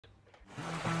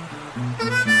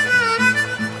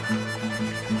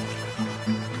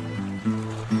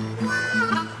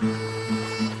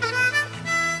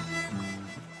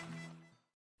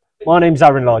My name's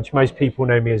Aaron Lodge, most people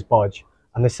know me as Bodge,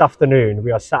 and this afternoon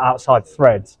we are sat outside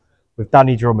Threads with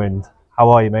Danny Drummond. How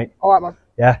are you, mate? All right, man.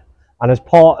 Yeah, and as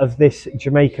part of this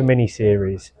Jamaica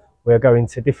mini-series, we're going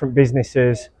to different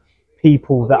businesses,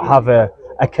 people that have a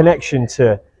connection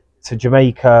to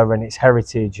Jamaica and its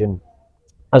heritage. And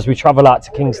as we travel out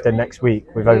to Kingston next week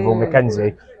with Ovill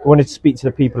Mckenzie, we wanted to speak to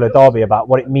the people of Derby about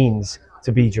what it means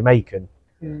to be Jamaican.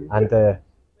 And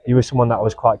you were someone that I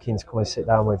was quite keen to come and sit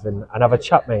down with and have a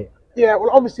chat, mate. Yeah, well,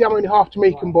 obviously I'm only half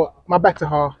Jamaican, but my better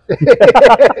half. You know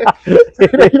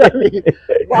what I mean?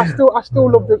 But I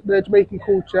still love the Jamaican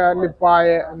culture and live by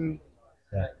it, and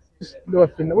just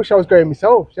nothing. I wish I was going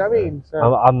myself. Do you know what I mean?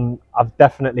 So, I've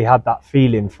definitely had that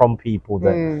feeling from people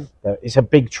that it's a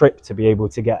big trip to be able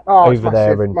to get over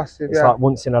there, and it's like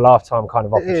once in a lifetime kind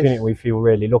of opportunity. We feel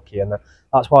really lucky, and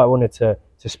that's why I wanted to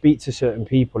speak to certain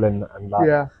people and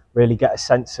like really get a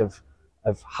sense of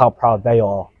how proud they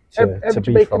are to every be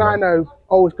Jamaican from I know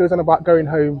always goes on about going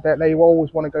home. That they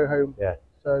always want to go home. Yeah.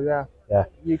 So yeah,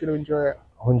 you're going to enjoy it.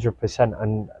 100%,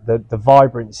 and the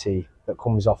vibrancy that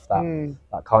comes off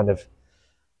that kind of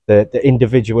the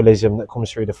individualism that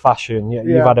comes through the fashion.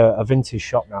 You've had a vintage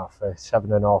shop now for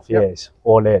 7.5 years,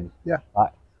 all in.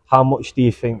 Like, how much do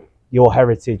you think your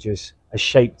heritage has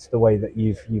shaped the way that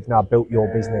you've now built your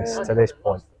business to this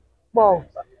point? Well,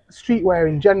 streetwear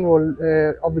in general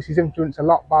obviously is influenced a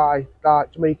lot by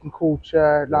like Jamaican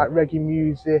culture, like reggae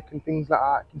music and things like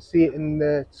that. You can see it in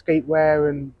the skatewear,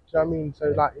 and do you know what I mean?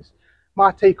 So like,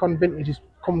 my take on vintage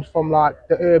comes from like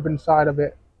the urban side of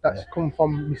it. That's come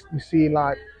from me seeing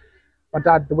like my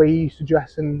dad, the way he used to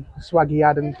dress and the swag he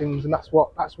had and things, and that's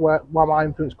where my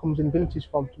influence comes in vintage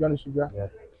from, to be honest with you.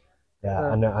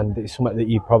 And it's something that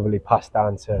you probably pass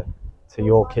down to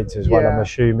your kids as well, I'm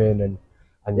assuming,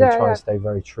 and you try and stay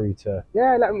very true to.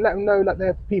 Yeah, let them know that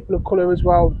they're people of colour as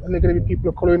well, and they're going to be people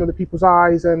of colour in other people's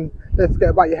eyes, and don't forget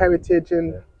about your heritage,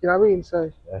 and you know what I mean.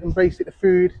 So embrace it, the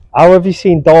food. How have you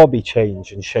seen Derby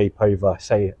change and shape over,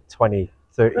 say, 20,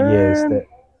 30 years?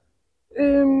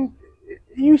 It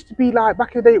used to be like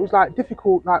back in the day, it was like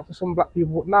difficult, like for some black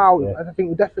people, but now I think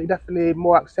we're definitely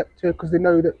more accepted because they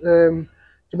know that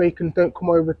Jamaicans don't come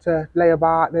over to lay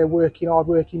about. They're hard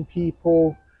working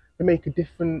people. They make a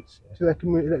difference to their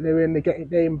community that they're in.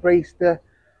 They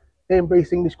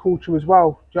embrace English culture as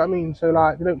well. Do you know what I mean? So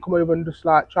like, they don't come over and just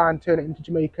like try and turn it into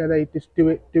Jamaica. They just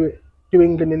do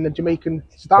England in the Jamaican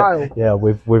style.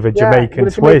 With a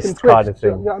Jamaican twist kind of thing.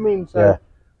 You know what I mean? So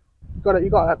you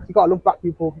gotta love black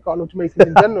people. You gotta love Jamaicans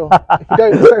in general. If you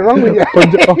don't, there's something wrong with you.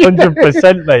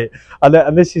 100%, mate.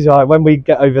 And this is like, when we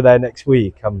get over there next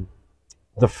week,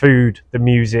 the food, the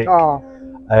music,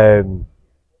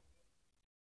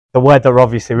 the weather,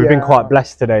 obviously. We've been quite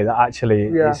blessed today that actually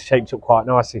it's shaped up quite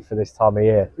nicely for this time of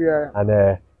year.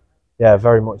 And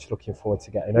very much looking forward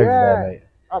to getting over there, mate.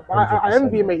 I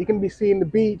envy you, mate. You're going to be seeing the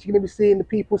beach. You're going to be seeing the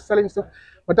people selling stuff.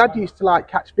 My dad used to like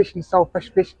catch fish and sell fresh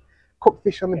fish, cook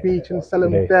fish on the beach and sell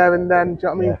them there and then. Do you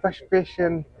know what I mean? Fresh fish,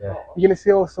 and you're going to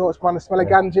see all sorts, man. The smell of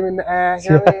ganja in the air. You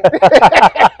know what I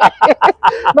mean?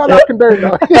 Not that I condone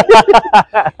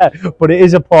though. But it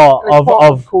is a part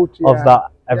of culture, of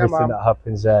that. Everything that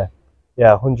happens there.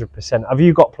 100%. Have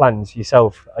you got plans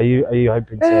yourself? Are you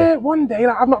hoping to? One day,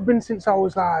 like, I've not been since I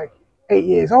was like 8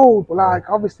 years old, but like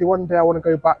obviously one day I want to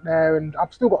go back there, and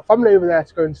I've still got family over there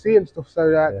to go and see and stuff. So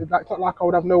like, it's not like I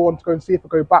would have no one to go and see if I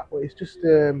go back, but it's just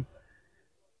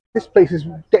this place is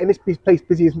getting this place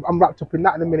busy. I'm wrapped up in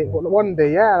that in a minute, but one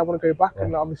day, I want to go back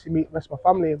and obviously meet the rest of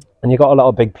my family. And you got a lot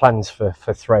of big plans for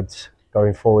Threads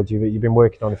going forward. You've been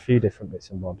working on a few different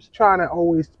bits and bobs. Trying to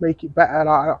always make it better.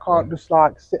 Like, I can't just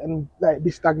like sit and let it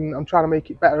be stagnant. I'm trying to make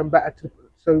it better and better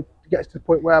so it gets to the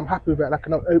point where I'm happy with it. And I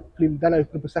can hopefully then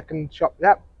open up a second shop.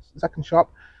 Second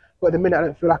shop. But at the minute I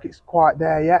don't feel like it's quite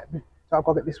there yet. So I've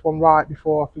got to get this one right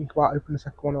before I think about opening the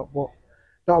second one up. But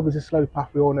Derby's a slow path.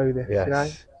 We all know this. You know?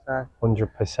 So.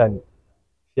 100%. If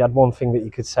you had one thing that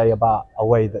you could say about a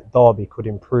way that Derby could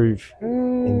improve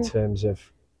in terms of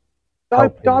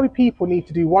Derby people need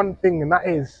to do one thing, and that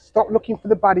is stop looking for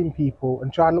the bad in people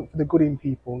and try and look for the good in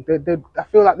people. I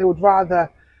feel like they would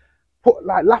rather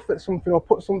laugh at something or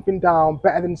put something down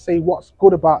better than say what's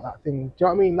good about that thing. Do you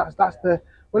know what I mean? That's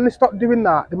when they stop doing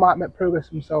that, they might make progress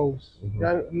themselves. You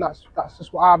know, and that's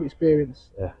just what I've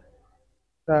experienced.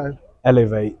 So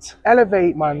elevate,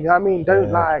 man. You know what I mean?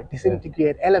 Don't like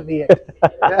disintegrate, elevate. Do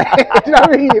you know what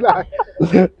I mean? Like,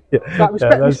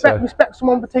 respect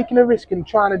someone for taking a risk and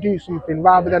trying to do something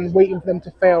rather than waiting for them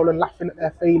to fail and laughing at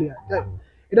their failure.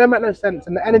 It don't make no sense,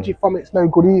 and the energy from it's no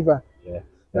good either.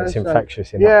 It's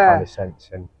infectious in that kind of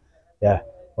sense. And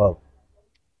well,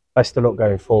 best of luck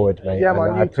going forward, mate. Yeah,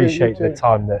 man, I appreciate the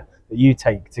time that that you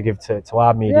take to give to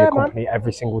our media Yeah, company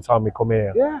every single time we come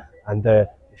here. Yeah. And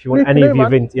if you want any of your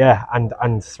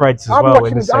and threads as well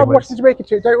in the same I'm way. watching Jamaica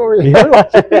too, don't worry.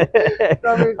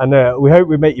 Yeah. And we hope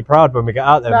we make you proud when we get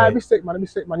out there. Nah, it'd be sick, man. It'd be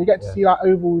sick, man. You get to see like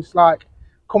Ovill's like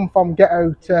come from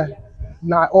ghetto to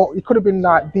like, or it could have been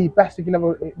like the best if you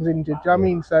never was injured. Do you know what I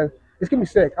mean? So it's gonna be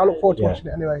sick. I look forward to watching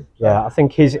it anyway. Yeah, I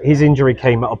think his injury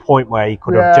came at a point where he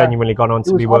could have genuinely gone on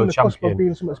to be world champion.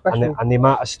 And the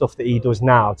amount of stuff that he does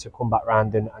now to come back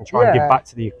round and try and give back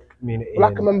to the community. Well,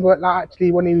 I can remember like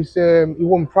actually when he was he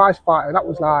won prize fighter. That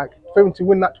was like for him to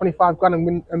win that 25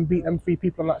 grand and beat them 3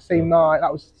 people on that same night.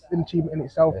 That was an achievement in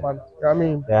itself, man. You know what I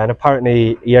mean? Yeah, and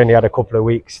apparently he only had a couple of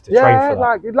weeks to train for that. Yeah,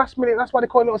 like last minute. That's why they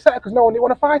call it a little setter, because no one didn't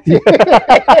want to fight it. You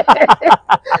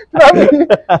know what I mean?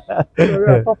 So,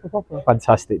 yeah, proper.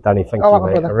 Fantastic, Danny. Thank you,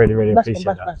 mate. I really appreciate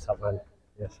that, man.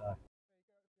 Yes, sir.